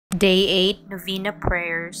Day 8 Novena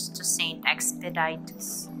Prayers to Saint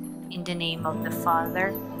Expeditus. In the name of the Father,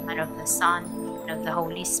 and of the Son, and of the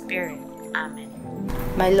Holy Spirit. Amen.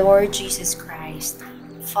 My Lord Jesus Christ,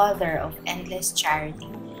 Father of endless charity,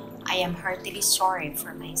 I am heartily sorry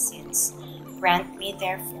for my sins. Grant me,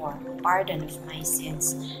 therefore, pardon of my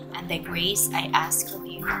sins, and the grace I ask of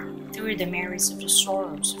you, through the merits of the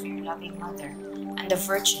sorrows of your loving Mother, and the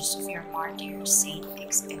virtues of your martyr, Saint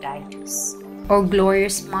Expeditus. O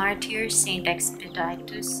glorious martyr, Saint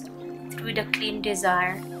Expeditus, through the clean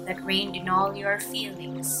desire that reigned in all your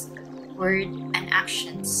feelings, word, and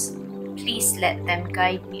actions, please let them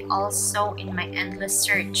guide me also in my endless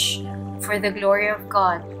search for the glory of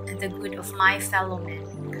God and the good of my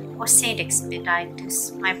fellowmen. O Saint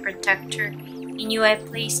Expeditus, my protector, in you I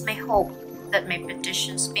place my hope that my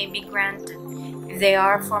petitions may be granted, if they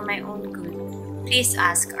are for my own good. Please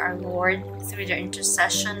ask our Lord, through the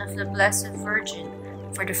intercession of the Blessed Virgin,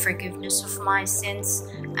 for the forgiveness of my sins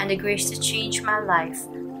and the grace to change my life,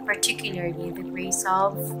 particularly the grace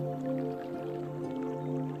of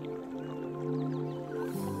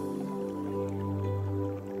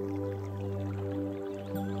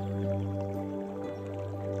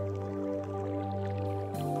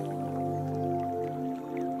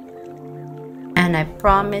and I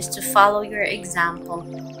promise to follow your example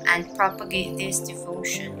and propagate this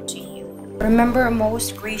devotion to you. Remember,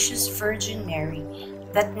 most gracious Virgin Mary,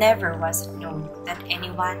 that never was it known that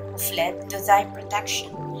anyone who fled to thy protection,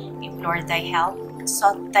 implored thy help, and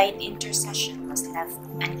sought thine intercession was left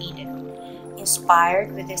unneeded.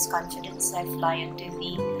 Inspired with this confidence, I fly unto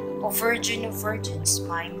thee, O Virgin of Virgins,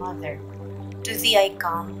 my Mother. To thee I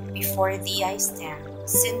come, before thee I stand,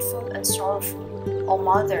 sinful and sorrowful, O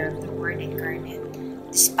Mother of the Word incarnate.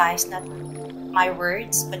 Despise not my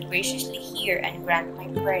words, but graciously hear and grant my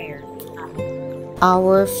prayer. Amen.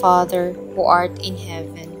 Our Father, who art in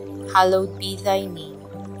heaven, hallowed be thy name.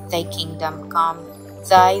 Thy kingdom come,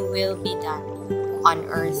 thy will be done, on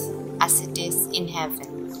earth as it is in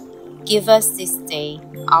heaven. Give us this day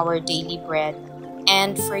our daily bread,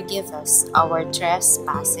 and forgive us our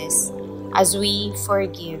trespasses, as we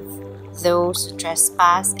forgive those who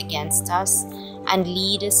trespass against us. And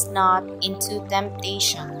lead us not into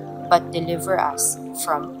temptation, but deliver us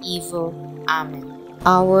from evil. Amen.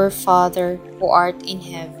 Our Father, who art in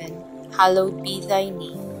heaven, hallowed be thy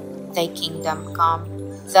name. Thy kingdom come,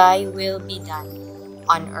 thy will be done,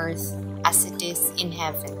 on earth as it is in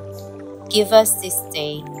heaven. Give us this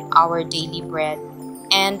day our daily bread,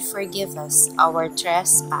 and forgive us our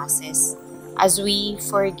trespasses, as we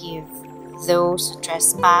forgive those who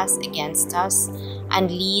trespass against us. And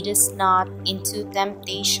lead us not into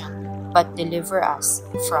temptation, but deliver us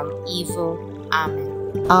from evil.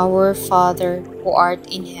 Amen. Our Father, who art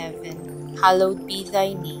in heaven, hallowed be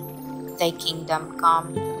thy name. Thy kingdom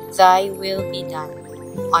come, thy will be done,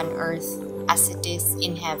 on earth as it is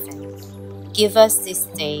in heaven. Give us this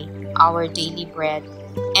day our daily bread,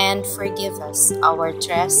 and forgive us our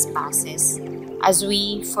trespasses, as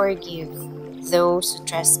we forgive those who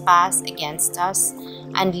trespass against us.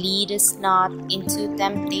 And lead us not into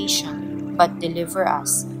temptation, but deliver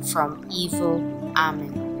us from evil.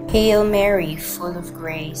 Amen. Hail Mary, full of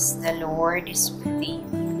grace, the Lord is with thee.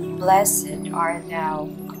 Blessed art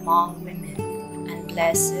thou among women, and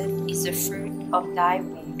blessed is the fruit of thy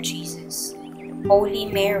womb, Jesus. Holy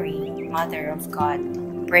Mary, Mother of God,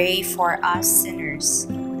 pray for us sinners,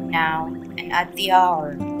 now and at the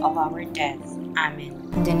hour of our death. Amen.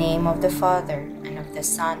 In the name of the Father, and of the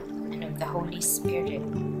Son, and of the Holy Spirit.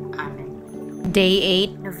 Amen. Day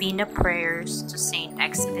 8 Novena Prayers to Saint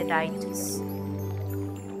Expeditus.